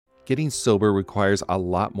Getting sober requires a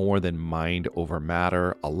lot more than mind over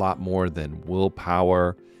matter, a lot more than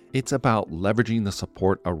willpower. It's about leveraging the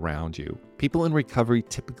support around you. People in recovery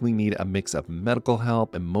typically need a mix of medical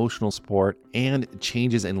help, emotional support, and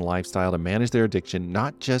changes in lifestyle to manage their addiction,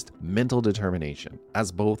 not just mental determination. As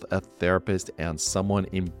both a therapist and someone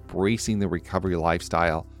embracing the recovery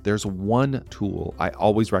lifestyle, there's one tool I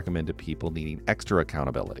always recommend to people needing extra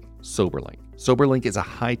accountability: SoberLink. SoberLink is a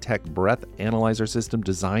high-tech breath analyzer system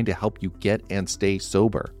designed to help you get and stay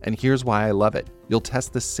sober. And here's why I love it. You'll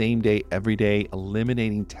test the same day, every day,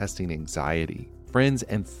 eliminating testing anxiety. Friends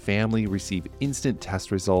and family receive instant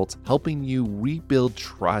test results, helping you rebuild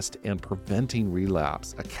trust and preventing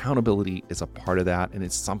relapse. Accountability is a part of that, and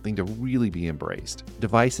it's something to really be embraced.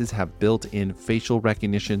 Devices have built-in facial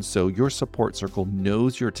recognition, so your support circle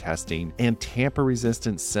knows you're testing, and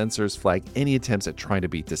tamper-resistant sensors flag any attempts at trying to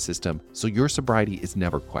beat the system, so your sobriety is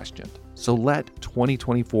never questioned. So let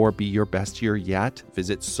 2024 be your best year yet.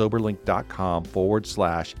 Visit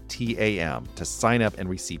soberlink.com/TAM to sign up and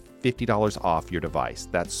receive $50 off your device.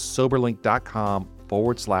 That's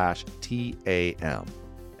soberlink.com/TAM.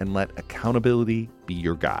 And let accountability be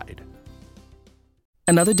your guide.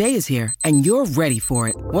 Another day is here, and you're ready for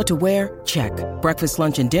it. What to wear? Check. Breakfast,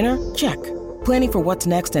 lunch, and dinner? Check. Planning for what's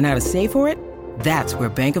next and how to save for it? That's where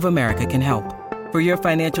Bank of America can help. For your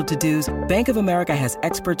financial to-dos, Bank of America has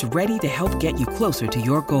experts ready to help get you closer to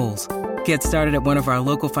your goals. Get started at one of our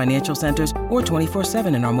local financial centers or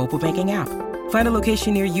 24/7 in our mobile banking app. Find a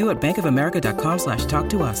location near you at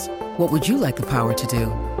bankofamerica.com/talktous. What would you like the power to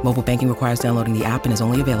do? Mobile banking requires downloading the app and is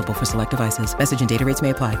only available for select devices. Message and data rates may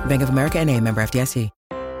apply. Bank of America N.A., member FDIC.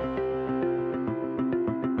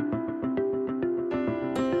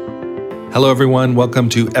 Hello, everyone. Welcome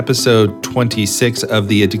to episode 26 of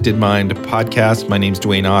the Addicted Mind podcast. My name's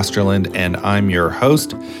Dwayne Osterland, and I'm your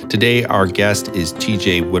host. Today, our guest is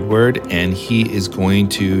TJ Woodward, and he is going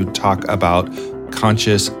to talk about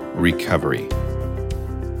conscious recovery.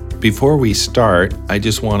 Before we start, I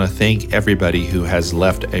just want to thank everybody who has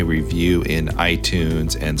left a review in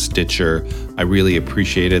iTunes and Stitcher. I really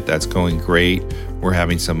appreciate it. That's going great. We're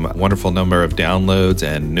having some wonderful number of downloads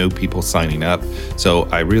and new people signing up. So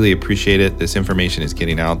I really appreciate it. This information is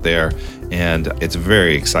getting out there, and it's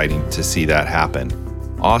very exciting to see that happen.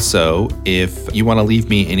 Also, if you want to leave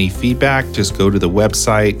me any feedback, just go to the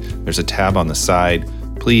website. There's a tab on the side.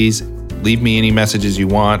 Please leave me any messages you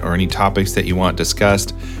want or any topics that you want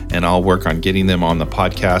discussed, and I'll work on getting them on the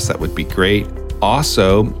podcast. That would be great.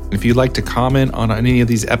 Also, if you'd like to comment on any of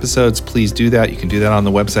these episodes, please do that. You can do that on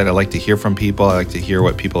the website. I like to hear from people. I like to hear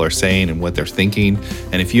what people are saying and what they're thinking.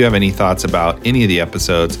 And if you have any thoughts about any of the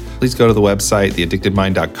episodes, please go to the website,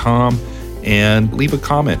 theaddictedmind.com, and leave a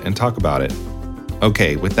comment and talk about it.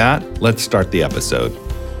 Okay, with that, let's start the episode.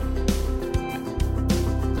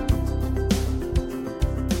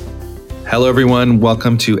 Hello, everyone.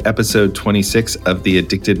 Welcome to episode 26 of the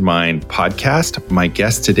Addicted Mind podcast. My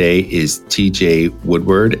guest today is TJ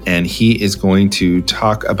Woodward, and he is going to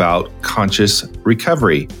talk about conscious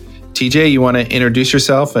recovery. TJ, you want to introduce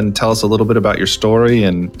yourself and tell us a little bit about your story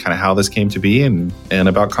and kind of how this came to be and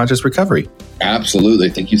about conscious recovery? Absolutely.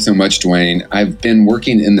 Thank you so much, Dwayne. I've been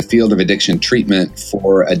working in the field of addiction treatment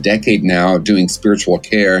for a decade now, doing spiritual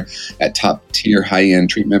care at top-tier, high-end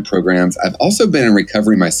treatment programs. I've also been in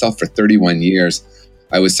recovery myself for 31 years.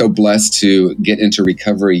 I was so blessed to get into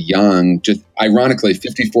recovery young, just ironically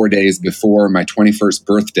 54 days before my 21st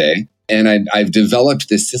birthday. And I've developed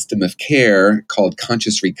this system of care called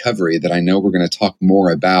conscious recovery that I know we're going to talk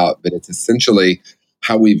more about, but it's essentially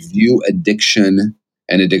how we view addiction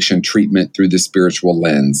and addiction treatment through the spiritual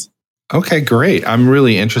lens. Okay, great. I'm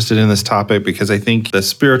really interested in this topic because I think the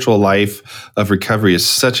spiritual life of recovery is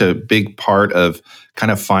such a big part of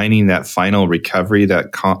kind of finding that final recovery,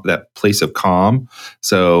 that place of calm.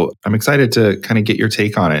 So I'm excited to kind of get your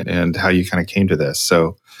take on it and how you kind of came to this.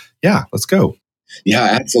 So yeah, let's go. Yeah,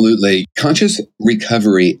 absolutely. Conscious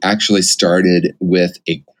recovery actually started with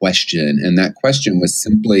a question. And that question was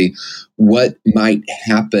simply, what might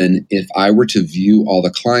happen if I were to view all the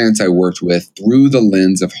clients I worked with through the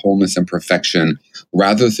lens of wholeness and perfection,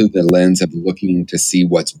 rather through the lens of looking to see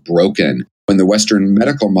what's broken? In the Western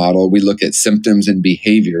medical model, we look at symptoms and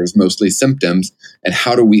behaviors, mostly symptoms, and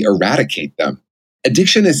how do we eradicate them?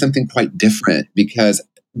 Addiction is something quite different because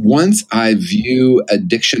once I view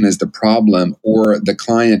addiction as the problem or the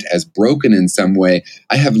client as broken in some way,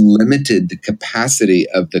 I have limited the capacity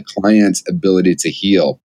of the client's ability to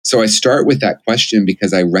heal. So I start with that question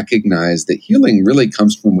because I recognize that healing really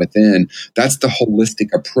comes from within. That's the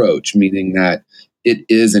holistic approach, meaning that it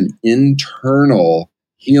is an internal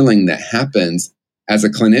healing that happens as a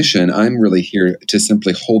clinician, I'm really here to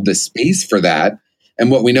simply hold the space for that. And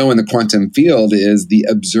what we know in the quantum field is the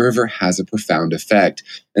observer has a profound effect.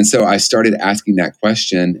 And so I started asking that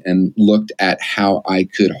question and looked at how I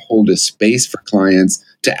could hold a space for clients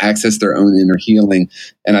to access their own inner healing.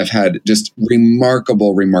 And I've had just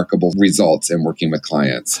remarkable results in working with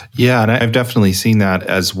clients. Yeah, and I've definitely seen that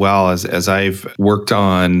as well as I've worked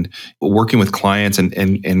on working with clients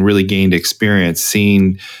and really gained experience,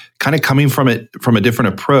 seeing kind of coming from a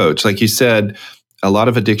different approach. Like you said, a lot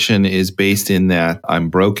of addiction is based in that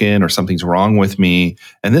I'm broken or something's wrong with me.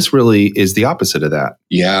 And this really is the opposite of that.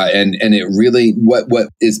 Yeah. And it really, what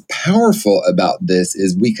is powerful about this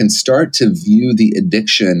is we can start to view the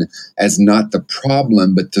addiction as not the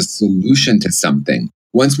problem, but the solution to something.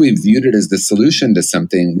 Once we've viewed it as the solution to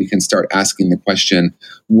something, we can start asking the question,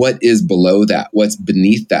 what is below that? What's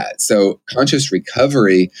beneath that? So conscious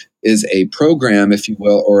recovery is a program, if you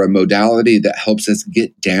will, or a modality that helps us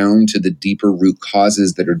get down to the deeper root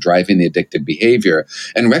causes that are driving the addictive behavior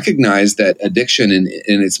and recognize that addiction in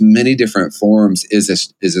its many different forms is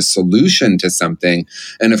a solution to something.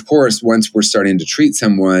 And of course, once we're starting to treat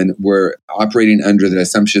someone, we're operating under the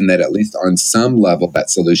assumption that at least on some level,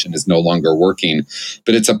 that solution is no longer working.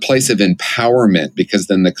 But it's a place of empowerment because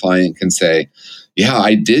then the client can say, yeah,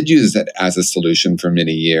 I did use it as a solution for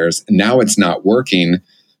many years. Now it's not working.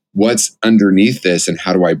 What's underneath this and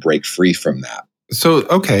how do I break free from that? So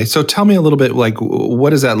tell me a little bit, like, what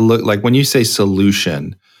does that look like when you say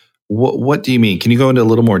solution? What do you mean? Can you go into a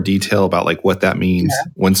little more detail about like what that means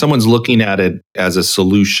when someone's looking at it as a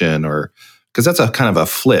solution, or because that's a kind of a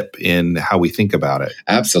flip in how we think about it.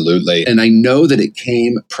 Absolutely. And I know that it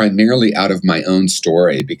came primarily out of my own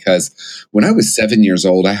story because when I was 7 years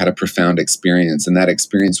old, I had a profound experience, and that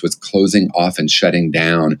experience was closing off and shutting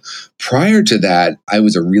down. Prior to that, I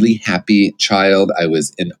was a really happy child. I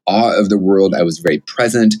was in awe of the world. I was very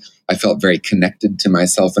present. I felt very connected to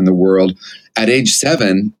myself and the world. At age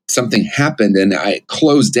 7, something happened and I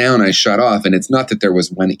closed down, I shut off. And it's not that there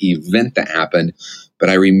was one event that happened, but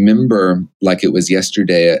I remember like it was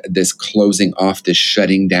yesterday, this closing off, this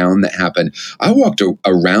shutting down that happened. I walked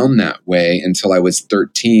around that way until I was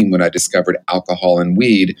 13 when I discovered alcohol and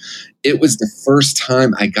weed. It was the first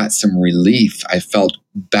time I got some relief. I felt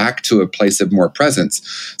back to a place of more presence.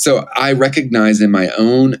 So I recognized in my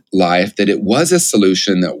own life that it was a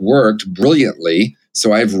solution that worked brilliantly.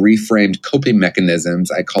 So I've reframed coping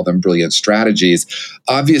mechanisms. I call them brilliant strategies.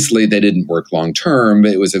 Obviously, they didn't work long term,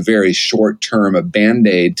 but it was a very short term, a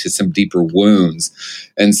band-aid to some deeper wounds.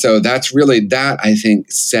 And so that's really that, I think,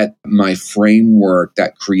 set my framework,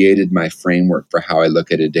 that created my framework for how I look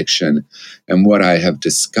at addiction. And what I have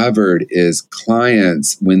discovered is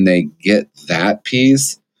clients, when they get that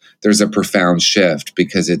piece, there's a profound shift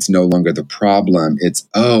because it's no longer the problem. It's,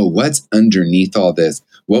 oh, what's underneath all this?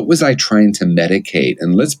 What was I trying to medicate?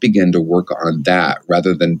 And let's begin to work on that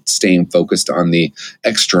rather than staying focused on the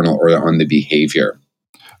external or on the behavior.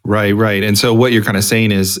 Right. And so what you're kind of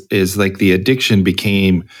saying is like the addiction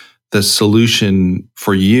became the solution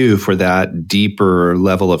for you for that deeper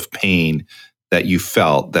level of pain that you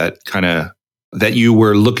felt, that you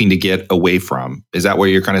were looking to get away from. Is that what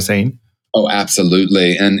you're kind of saying? Oh,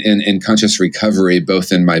 absolutely. And in conscious recovery,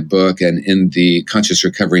 both in my book and in the conscious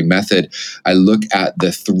recovery method, I look at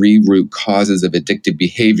the 3 root causes of addictive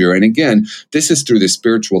behavior. And again, this is through the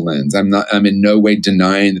spiritual lens. I'm in no way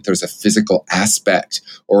denying that there's a physical aspect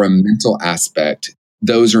or a mental aspect.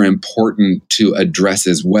 Those are important to address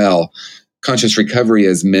as well. Conscious recovery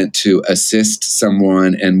is meant to assist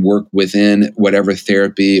someone and work within whatever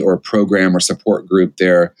therapy or program or support group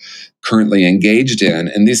they're currently engaged in.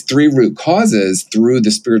 And these 3 root causes through the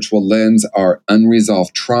spiritual lens are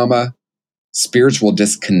unresolved trauma, spiritual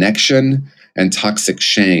disconnection, and toxic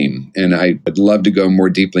shame. And I would love to go more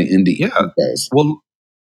deeply into each of those. Well,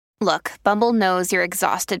 look, Bumble knows you're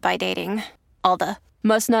exhausted by dating. All the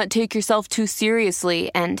must not take yourself too seriously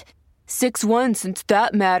and 6'1" since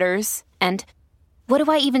that matters. And what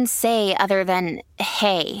do I even say other than,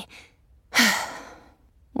 hey?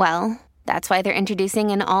 Well, that's why they're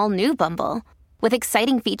introducing an all-new Bumble, with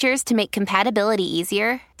exciting features to make compatibility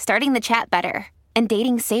easier, starting the chat better, and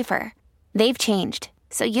dating safer. They've changed,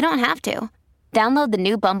 so you don't have to. Download the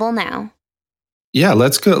new Bumble now. Yeah,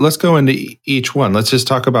 let's go into each one. Let's just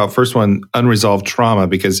talk about first one, unresolved trauma,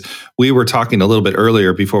 because we were talking a little bit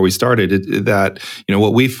earlier before we started that,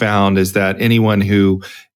 what we found is that anyone who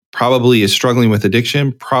probably is struggling with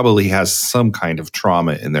addiction probably has some kind of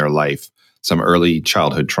trauma in their life, some early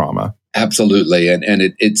childhood trauma. Absolutely. And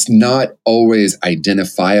it's not always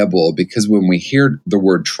identifiable, because when we hear the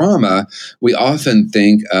word trauma, we often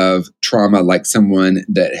think of trauma like someone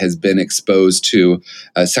that has been exposed to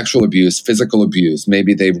sexual abuse, physical abuse.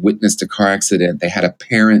 Maybe they've witnessed a car accident, they had a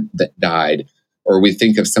parent that died, or we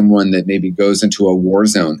think of someone that maybe goes into a war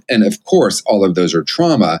zone. And of course, all of those are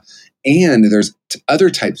trauma. And there's other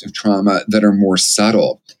types of trauma that are more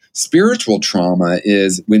subtle. Spiritual trauma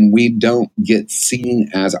is when we don't get seen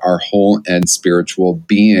as our whole and spiritual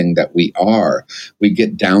being that we are. We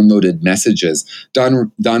get downloaded messages.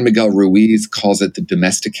 Don Miguel Ruiz calls it the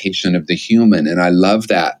domestication of the human. And I love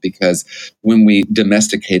that, because when we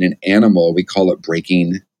domesticate an animal, we call it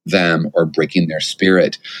breaking them or breaking their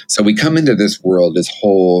spirit. So we come into this world as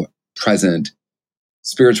whole, present,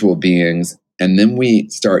 spiritual beings, and then we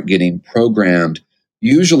start getting programmed,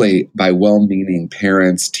 usually by well-meaning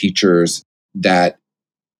parents, teachers that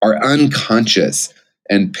are unconscious,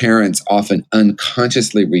 and parents often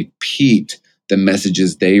unconsciously repeat the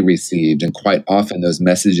messages they received. And quite often those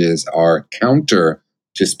messages are counter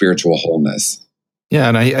to spiritual wholeness. Yeah,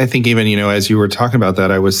 and I think even, as you were talking about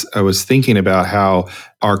that, I was thinking about how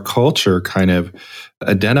our culture kind of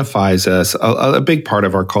identifies us, a big part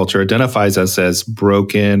of our culture identifies us as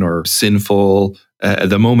broken or sinful at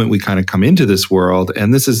the moment we kind of come into this world.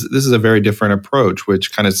 And this is a very different approach,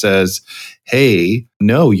 which kind of says, hey,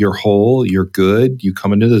 no, you're whole, you're good, you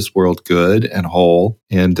come into this world good and whole.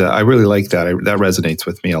 And I really like that. That resonates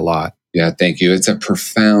with me a lot. Yeah, thank you. It's a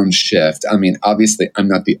profound shift. I mean, obviously, I'm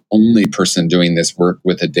not the only person doing this work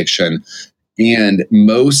with addiction. And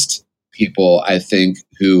most people, I think,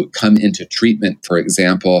 who come into treatment, for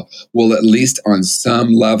example, will at least on some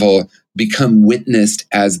level become witnessed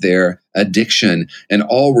as their addiction. And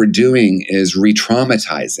all we're doing is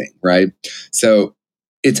re-traumatizing, right? So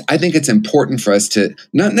I think it's important for us to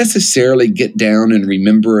not necessarily get down and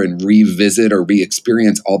remember and revisit or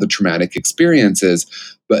re-experience all the traumatic experiences,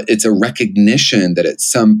 but it's a recognition that at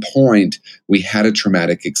some point we had a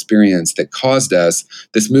traumatic experience that caused us,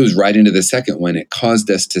 this moves right into the second one, it caused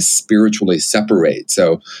us to spiritually separate.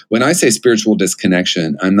 So when I say spiritual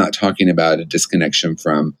disconnection, I'm not talking about a disconnection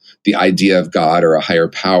from the idea of God or a higher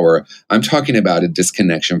power. I'm talking about a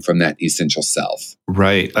disconnection from that essential self.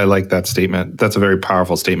 Right. I like that statement. That's a very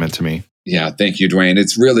powerful statement to me. Yeah, thank you, Dwayne.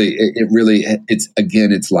 It's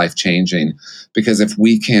life-changing, because if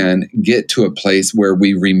we can get to a place where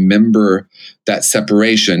we remember that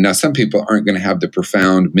separation. Now, some people aren't going to have the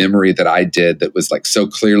profound memory that I did that was like so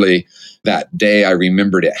clearly that day I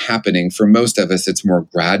remembered it happening. For most of us, it's more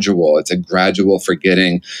gradual. It's a gradual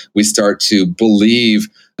forgetting. We start to believe,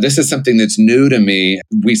 this is something that's new to me.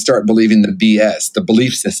 We start believing the BS, the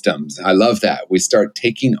belief systems. I love that. We start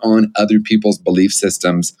taking on other people's belief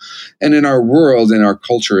systems. And in our world, in our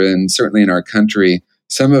culture, and certainly in our country,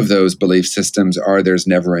 some of those belief systems are there's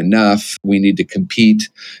never enough. We need to compete.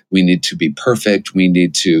 We need to be perfect. We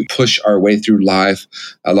need to push our way through life.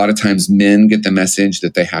 A lot of times men get the message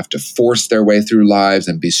that they have to force their way through lives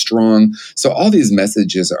and be strong. So all these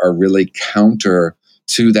messages are really counter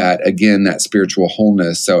to that, again, that spiritual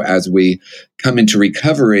wholeness. So as we come into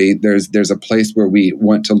recovery, there's a place where we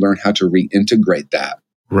want to learn how to reintegrate that.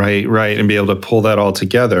 Right. And be able to pull that all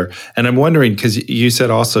together. And I'm wondering, because you said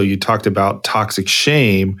also, you talked about toxic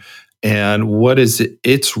shame, and what is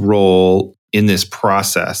its role in this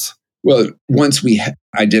process? Well, once we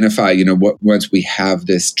identify, once we have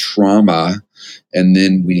this trauma, and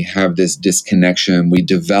then we have this disconnection, we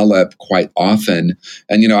develop quite often,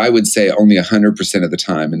 and I would say only 100% of the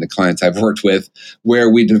time in the clients I've worked with, where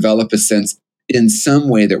we develop a sense in some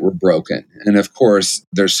way that we're broken. And of course,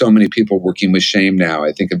 there's so many people working with shame now.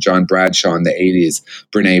 I think of John Bradshaw in the 80s,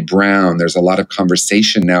 Brene Brown. There's a lot of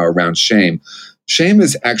conversation now around shame. Shame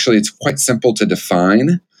is actually, it's quite simple to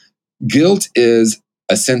define. Guilt is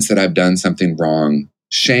a sense that I've done something wrong.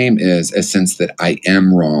 Shame is a sense that I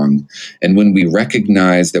am wrong. And when we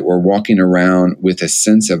recognize that we're walking around with a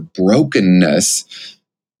sense of brokenness,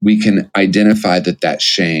 we can identify that's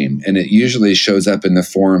shame. And it usually shows up in the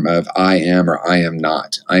form of I am or I am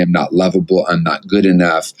not. I am not lovable. I'm not good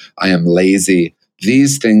enough. I am lazy.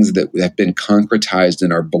 These things that have been concretized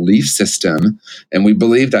in our belief system, and we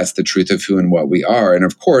believe that's the truth of who and what we are. And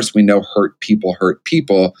of course, we know hurt people hurt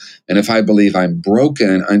people. And if I believe I'm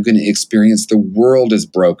broken, I'm going to experience the world as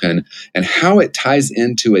broken. And how it ties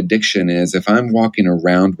into addiction is if I'm walking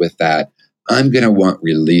around with that, I'm going to want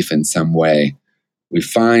relief in some way. We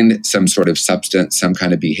find some sort of substance, some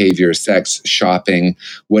kind of behavior, sex, shopping,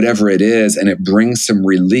 whatever it is, and it brings some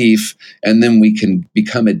relief. And then we can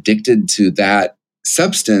become addicted to that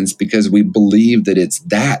substance because we believe that it's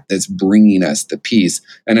that's bringing us the peace.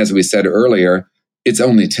 And as we said earlier, it's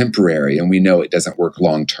only temporary, and we know it doesn't work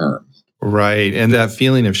long term. Right. And that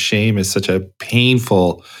feeling of shame is such a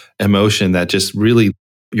painful emotion that just really,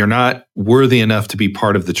 you're not worthy enough to be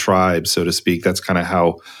part of the tribe, so to speak. That's kind of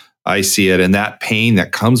how I see it. And that pain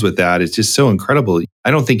that comes with that is just so incredible.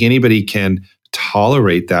 I don't think anybody can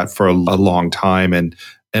tolerate that for a long time. And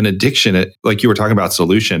addiction, like you were talking about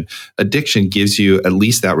solution, addiction gives you at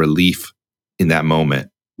least that relief in that moment.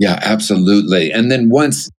 Yeah, absolutely. And then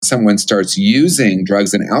once someone starts using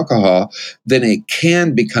drugs and alcohol, then it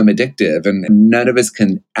can become addictive. And none of us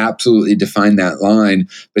can absolutely define that line,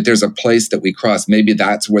 but there's a place that we cross. Maybe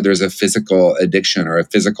that's where there's a physical addiction or a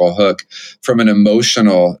physical hook. From an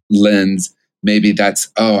emotional lens, maybe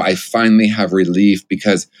that's, oh, I finally have relief,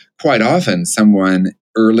 because quite often someone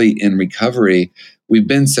early in recovery, we've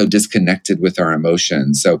been so disconnected with our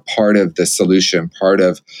emotions. So part of the solution, part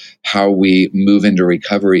of how we move into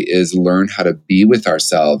recovery is learn how to be with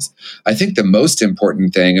ourselves. I think the most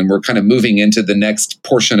important thing, and we're kind of moving into the next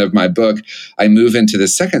portion of my book, I move into the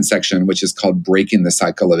second section, which is called Breaking the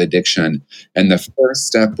Cycle of Addiction. And the first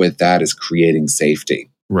step with that is creating safety.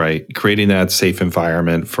 Right. Creating that safe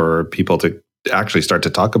environment for people to actually start to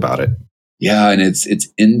talk about it. Yeah, and it's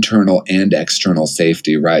internal and external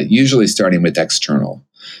safety, right? Usually starting with external.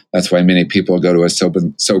 That's why many people go to a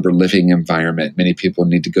sober living environment. Many people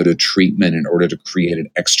need to go to treatment in order to create an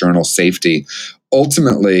external safety.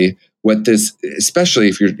 Ultimately, what this, especially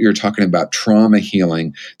if you're talking about trauma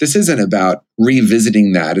healing, this isn't about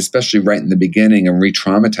revisiting that, especially right in the beginning, and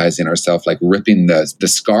re-traumatizing ourselves, like ripping the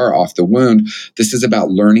scar off the wound. This is about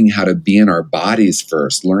learning how to be in our bodies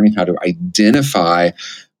first, learning how to identify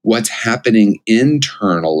what's happening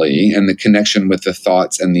internally and the connection with the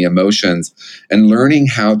thoughts and the emotions, and learning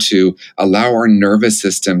how to allow our nervous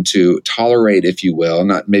system to tolerate, if you will,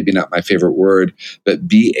 maybe not my favorite word, but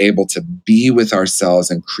be able to be with ourselves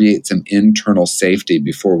and create some internal safety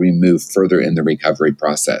before we move further in the recovery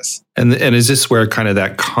process. And is this where kind of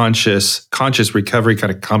that conscious recovery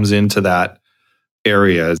kind of comes into that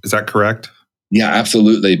area? Is that correct? Yeah,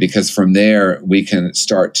 absolutely. Because from there, we can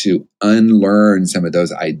start to unlearn some of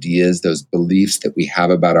those ideas, those beliefs that we have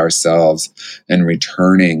about ourselves, and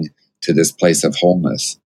returning to this place of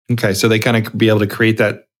wholeness. Okay. So they kind of be able to create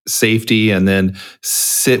that safety and then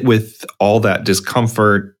sit with all that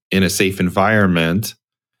discomfort in a safe environment.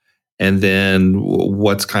 And then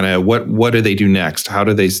what do they do next? How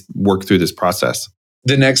do they work through this process?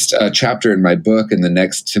 The next chapter in my book, and the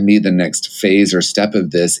next phase or step of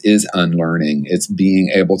this is unlearning. It's being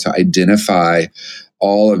able to identify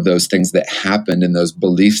all of those things that happened and those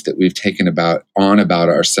beliefs that we've taken about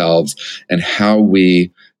ourselves, and how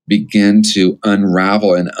we begin to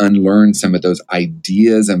unravel and unlearn some of those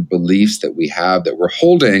ideas and beliefs that we have that we're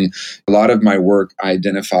holding. A lot of my work I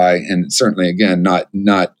identify, and certainly again, I'm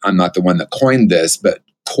not the one that coined this, but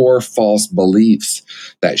core false beliefs,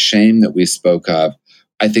 that shame that we spoke of.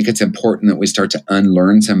 I think it's important that we start to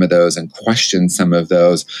unlearn some of those and question some of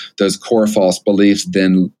those core false beliefs,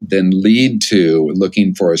 then lead to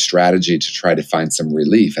looking for a strategy to try to find some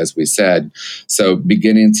relief, as we said. So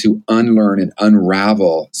beginning to unlearn and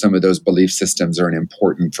unravel some of those belief systems are an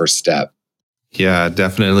important first step. Yeah,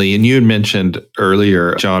 definitely. And you had mentioned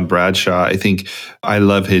earlier, John Bradshaw. I think I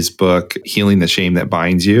love his book, Healing the Shame That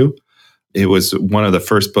Binds You. It was one of the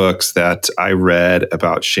first books that I read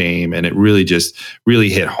about shame, and it really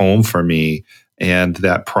hit home for me. And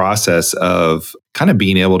that process of kind of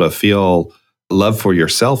being able to feel love for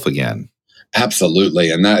yourself again. Absolutely.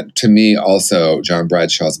 And that, to me, also, John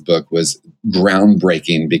Bradshaw's book was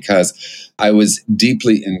groundbreaking, because I was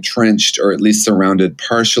deeply entrenched, or at least surrounded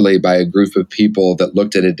partially by a group of people that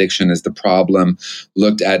looked at addiction as the problem,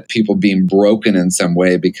 looked at people being broken in some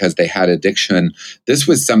way because they had addiction. This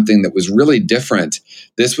was something that was really different.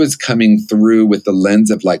 This was coming through with the lens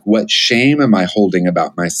of like, what shame am I holding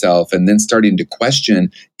about myself? And then starting to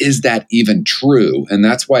question, is that even true? And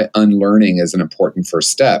that's why unlearning is an important first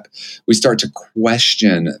step. We start to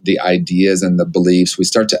question the ideas and the beliefs. We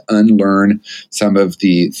start to unlearn some of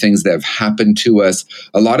the things that have happened to us.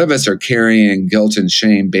 A lot of us are carrying guilt and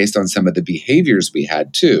shame based on some of the behaviors we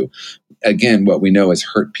had too. Again, what we know is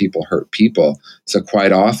hurt people hurt people. So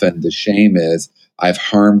quite often the shame is, I've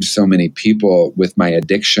harmed so many people with my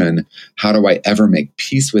addiction. How do I ever make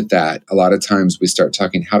peace with that? A lot of times we start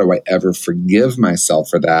talking, how do I ever forgive myself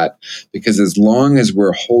for that? Because as long as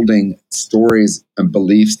we're holding stories and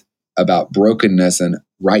beliefs about brokenness and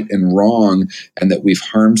right and wrong, and that we've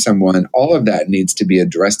harmed someone, all of that needs to be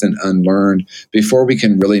addressed and unlearned before we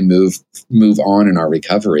can really move on in our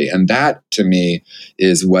recovery. And that, to me,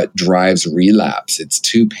 is what drives relapse. It's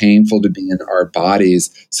too painful to be in our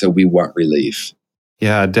bodies, so we want relief.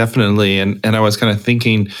 Yeah, definitely. And I was kind of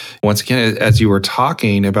thinking, once again, as you were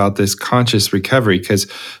talking about this conscious recovery,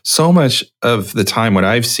 because so much of the time what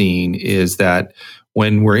I've seen is that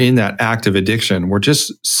when we're in that active addiction, we're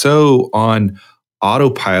just so on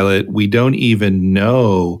autopilot, we don't even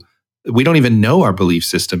know our belief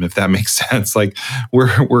system, if that makes sense. Like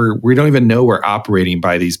we don't even know we're operating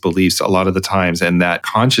by these beliefs a lot of the times. And that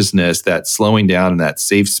consciousness, that slowing down in that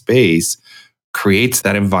safe space creates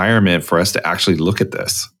that environment for us to actually look at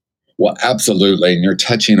this. Well, absolutely. And you're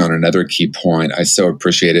touching on another key point. I so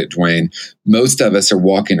appreciate it, Dwayne. Most of us are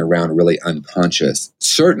walking around really unconscious.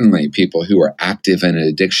 Certainly, people who are active in an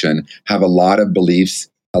addiction have a lot of beliefs,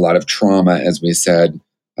 a lot of trauma, as we said,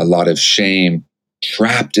 a lot of shame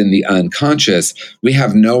trapped in the unconscious. We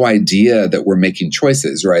have no idea that we're making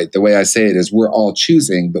choices, right? The way I say it is we're all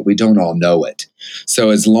choosing, but we don't all know it.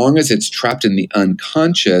 So as long as it's trapped in the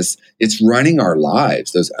unconscious, it's running our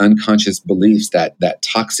lives, those unconscious beliefs, that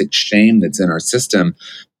toxic shame that's in our system.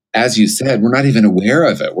 As you said, we're not even aware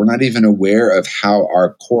of it. We're not even aware of how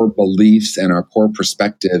our core beliefs and our core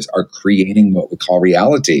perspectives are creating what we call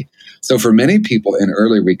reality. So for many people in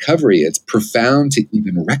early recovery, it's profound to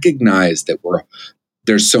even recognize that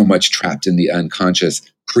there's so much trapped in the unconscious,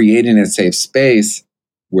 creating a safe space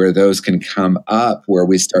where those can come up, where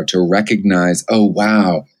we start to recognize, oh,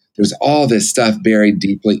 wow, there's all this stuff buried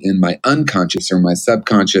deeply in my unconscious or my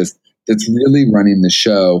subconscious that's really running the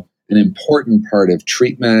show. An important part of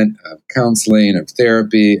treatment, of counseling, of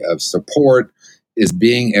therapy, of support is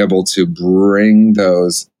being able to bring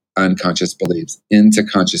those unconscious beliefs into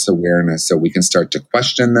conscious awareness so we can start to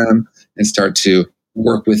question them and start to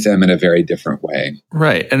work with them in a very different way.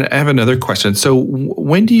 Right. And I have another question. So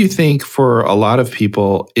when do you think for a lot of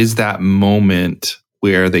people is that moment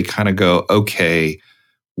where they kind of go, okay,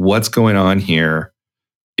 what's going on here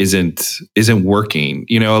isn't working?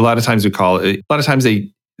 You know, a lot of times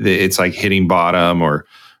it's like hitting bottom or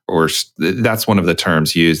that's one of the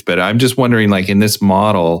terms used. But I'm just wondering, like in this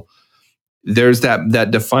model, there's that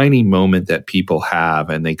defining moment that people have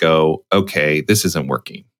and they go, okay, this isn't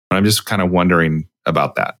working. And I'm just kind of wondering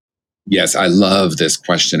about that. Yes, I love this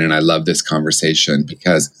question and I love this conversation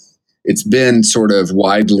because it's been sort of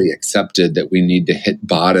widely accepted that we need to hit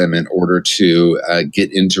bottom in order to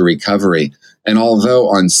get into recovery. And although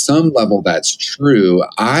on some level that's true,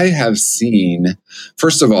 I have seen,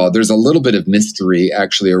 first of all, there's a little bit of mystery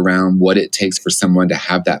actually around what it takes for someone to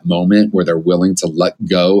have that moment where they're willing to let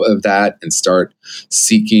go of that and start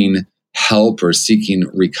seeking help or seeking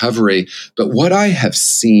recovery. But what I have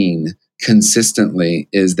seen consistently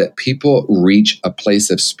is that people reach a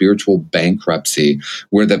place of spiritual bankruptcy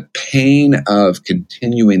where the pain of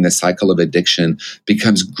continuing the cycle of addiction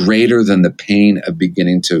becomes greater than the pain of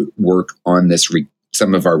beginning to work on this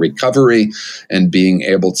some of our recovery and being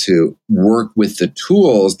able to work with the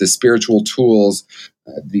tools, the spiritual tools,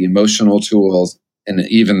 the emotional tools, and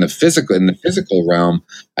even the physical realm.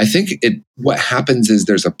 I think what happens is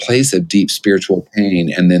there's a place of deep spiritual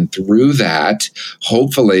pain. And then through that,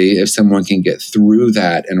 hopefully, if someone can get through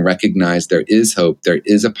that and recognize there is hope, there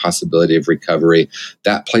is a possibility of recovery,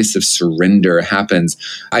 that place of surrender happens.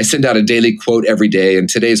 I send out a daily quote every day. And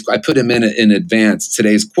I put them in advance.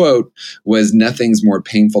 Today's quote was, "Nothing's more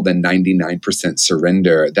painful than 99%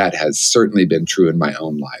 surrender." That has certainly been true in my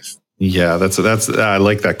own life. Yeah, that's I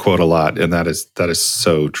like that quote a lot, and that is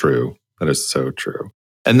so true. That is so true.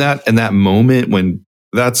 And that moment when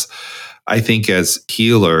I think as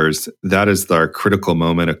healers, that is our critical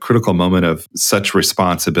moment, a critical moment of such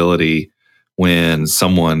responsibility when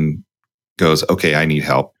someone goes, "Okay, I need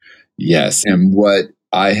help." Yes, and what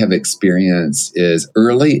I have experienced is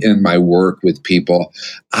early in my work with people,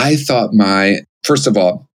 I thought first of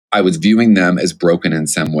all, I was viewing them as broken in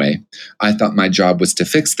some way. I thought my job was to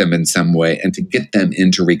fix them in some way and to get them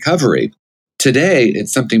into recovery. Today,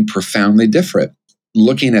 it's something profoundly different.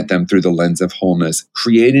 Looking at them through the lens of wholeness,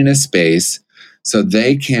 creating a space so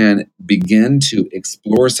they can begin to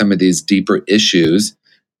explore some of these deeper issues,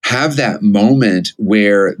 have that moment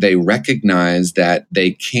where they recognize that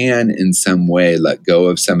they can in some way let go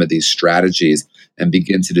of some of these strategies and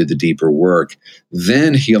begin to do the deeper work.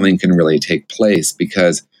 Then healing can really take place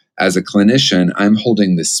because as a clinician, I'm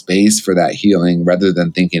holding the space for that healing rather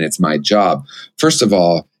than thinking it's my job. First of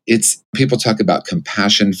all, people talk about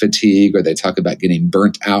compassion fatigue or they talk about getting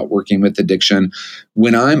burnt out working with addiction.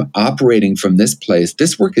 When I'm operating from this place,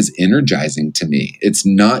 this work is energizing to me. It's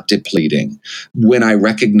not depleting. When I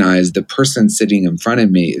recognize the person sitting in front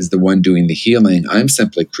of me is the one doing the healing, I'm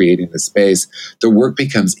simply creating the space. The work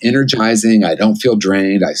becomes energizing. I don't feel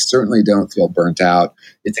drained. I certainly don't feel burnt out.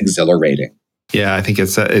 It's exhilarating. Yeah, I think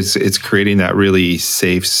it's creating that really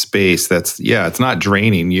safe space. It's not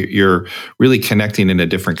draining. You're really connecting in a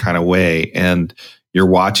different kind of way, and you're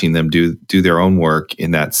watching them do their own work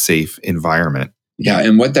in that safe environment. Yeah,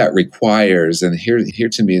 and what that requires, and here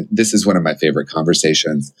to me, this is one of my favorite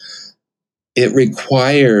conversations. It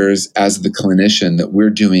requires, as the clinician, that we're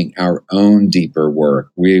doing our own deeper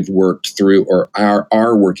work. We've worked through or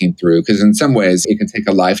are working through, because in some ways it can take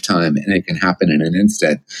a lifetime and it can happen in an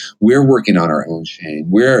instant. We're working on our own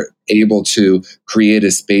shame. We're able to create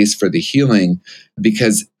a space for the healing,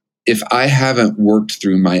 because if I haven't worked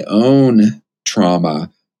through my own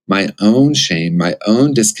trauma, my own shame, my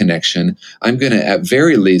own disconnection, I'm going to, at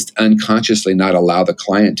very least, unconsciously not allow the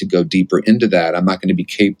client to go deeper into that. I'm not going to be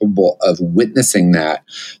capable of witnessing that.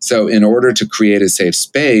 So in order to create a safe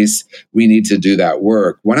space, we need to do that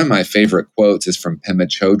work. One of my favorite quotes is from Pema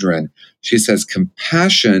Chodron. She says,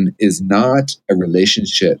 compassion is not a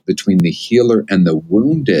relationship between the healer and the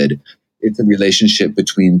wounded. It's a relationship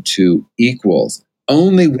between two equals.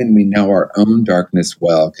 Only when we know our own darkness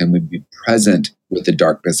well can we be present with the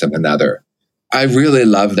darkness of another. I really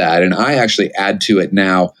love that. And I actually add to it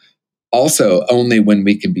now, also, only when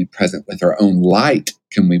we can be present with our own light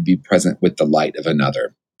can we be present with the light of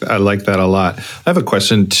another. I like that a lot. I have a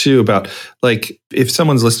question too about, like, if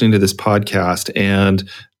someone's listening to this podcast and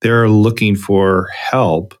they're looking for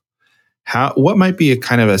help, what might be a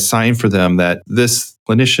kind of a sign for them that this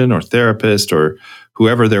clinician or therapist or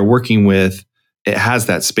whoever they're working with, it has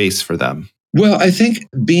that space for them? Well, I think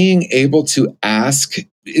being able to ask,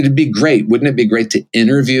 it'd be great. Wouldn't it be great to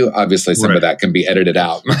interview? Obviously, some of that can be edited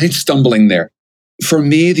out. My stumbling there. For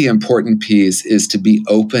me, the important piece is to be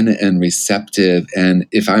open and receptive. And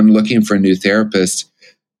if I'm looking for a new therapist,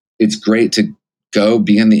 it's great to go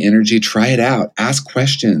be in the energy, try it out, ask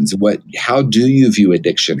questions. How do you view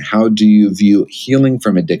addiction? How do you view healing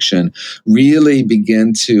from addiction? Really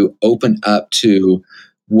begin to open up to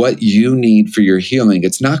what you need for your healing.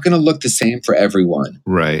 It's not going to look the same for everyone.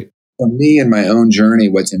 Right. For me, in my own journey,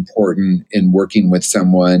 what's important in working with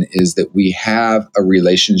someone is that we have a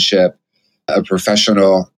relationship, a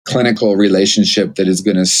professional, clinical relationship that is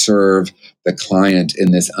going to serve the client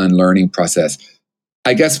in this unlearning process.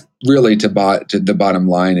 I guess really to the bottom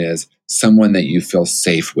line is someone that you feel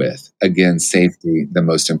safe with. Again, safety, the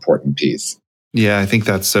most important piece. Yeah, I think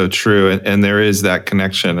that's so true. And there is that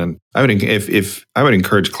connection. And I would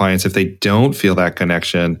encourage clients, if they don't feel that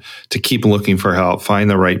connection, to keep looking for help, find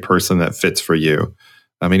the right person that fits for you.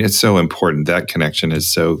 I mean, it's so important. That connection is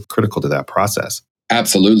so critical to that process.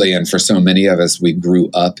 Absolutely. And for so many of us, we grew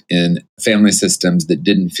up in family systems that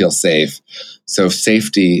didn't feel safe. So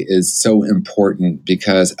safety is so important,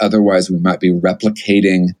 because otherwise we might be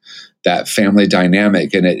replicating that family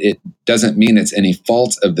dynamic. And it doesn't mean it's any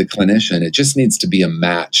fault of the clinician. It just needs to be a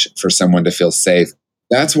match for someone to feel safe.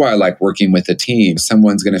 That's why I like working with a team.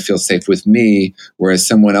 Someone's going to feel safe with me, whereas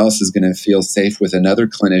someone else is going to feel safe with another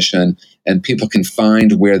clinician, and people can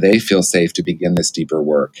find where they feel safe to begin this deeper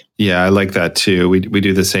work. Yeah, I like that too. We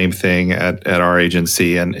do the same thing at our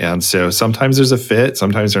agency. And so sometimes there's a fit,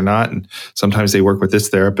 sometimes they're not. And sometimes they work with this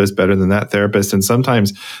therapist better than that therapist. And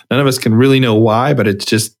sometimes none of us can really know why, but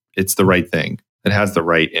it's the right thing. It has the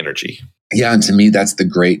right energy. Yeah, and to me, that's the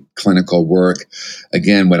great clinical work.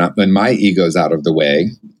 Again, when my ego's out of the way,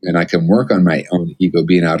 and I can work on my own ego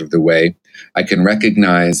being out of the way, I can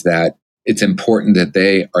recognize that it's important that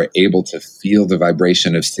they are able to feel the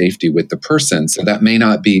vibration of safety with the person. So that may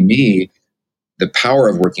not be me. The power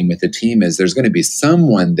of working with a team is there's going to be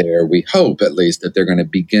someone there, we hope at least, that they're going to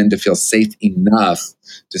begin to feel safe enough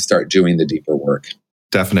to start doing the deeper work.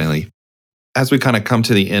 Definitely. As we kind of come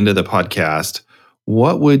to the end of the podcast,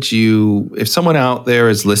 what would you, if someone out there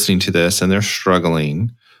is listening to this and they're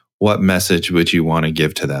struggling, what message would you want to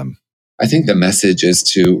give to them? I think the message is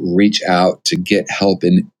to reach out to get help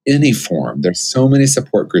in any form. There's so many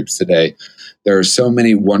support groups today. There are so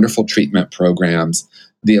many wonderful treatment programs.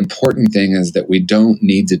 The important thing is that we don't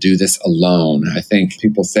need to do this alone. I think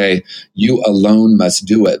people say you alone must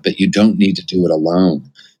do it, but you don't need to do it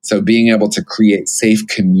alone. So being able to create safe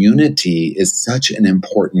community is such an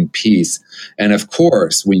important piece. And of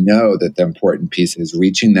course, we know that the important piece is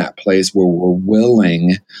reaching that place where we're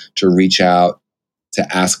willing to reach out, to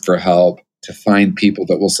ask for help, to find people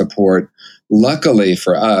that will support. Luckily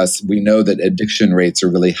for us, we know that addiction rates are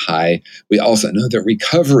really high. We also know that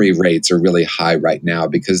recovery rates are really high right now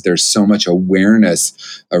because there's so much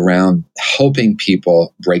awareness around helping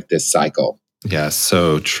people break this cycle. Yeah,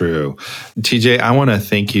 so true. TJ, I want to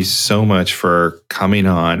thank you so much for coming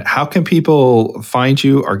on. How can people find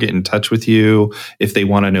you or get in touch with you if they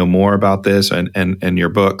want to know more about this and your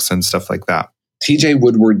books and stuff like that?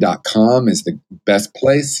 tjwoodward.com is the best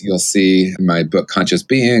place. You'll see my book, Conscious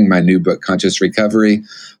Being, my new book, Conscious Recovery,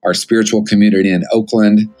 our spiritual community in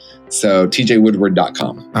Oakland. So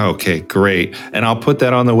tjwoodward.com. Okay, great. And I'll put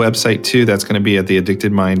that on the website too. That's going to be at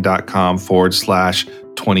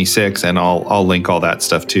theaddictedmind.com/26. And I'll link all that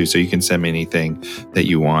stuff too. So you can send me anything that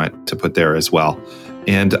you want to put there as well.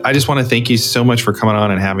 And I just want to thank you so much for coming on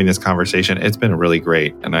and having this conversation. It's been really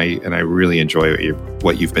great. And I really enjoy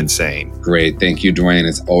what you've been saying. Great. Thank you, Dwayne.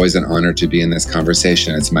 It's always an honor to be in this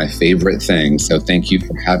conversation. It's my favorite thing. So thank you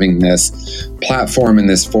for having this platform and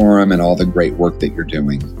this forum and all the great work that you're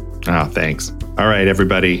doing. Oh, thanks. All right,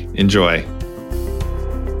 everybody, enjoy.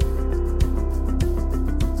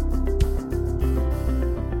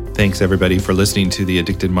 Thanks, everybody, for listening to the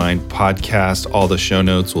Addicted Mind podcast. All the show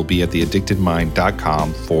notes will be at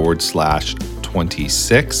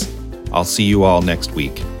theaddictedmind.com/26. I'll see you all next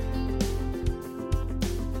week.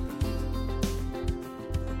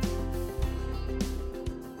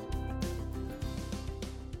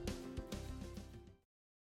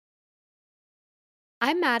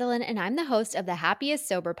 I'm Madeline, and I'm the host of the Happiest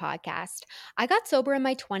Sober podcast. I got sober in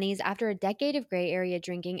my 20s after a decade of gray area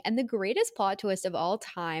drinking, and the greatest plot twist of all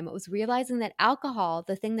time was realizing that alcohol,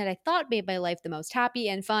 the thing that I thought made my life the most happy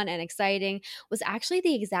and fun and exciting, was actually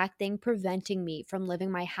the exact thing preventing me from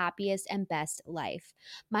living my happiest and best life.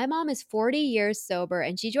 My mom is 40 years sober,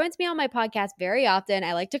 and she joins me on my podcast very often.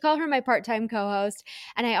 I like to call her my part-time co-host,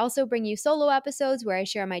 and I also bring you solo episodes where I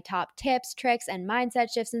share my top tips, tricks, and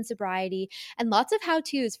mindset shifts in sobriety, and lots of how-tos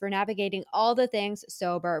for navigating all the things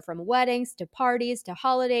sober, from weddings to parties to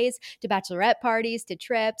holidays to bachelorette parties to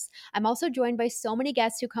trips. I'm also joined by so many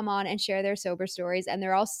guests who come on and share their sober stories, and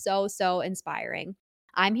they're all so inspiring.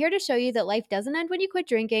 I'm here to show you that life doesn't end when you quit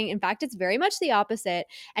drinking. In fact, it's very much the opposite.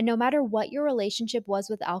 And no matter what your relationship was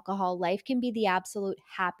with alcohol, life can be the absolute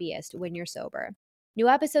happiest when you're sober. New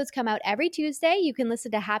episodes come out every Tuesday. You can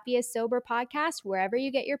listen to Happiest Sober podcast wherever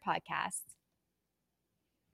you get your podcasts.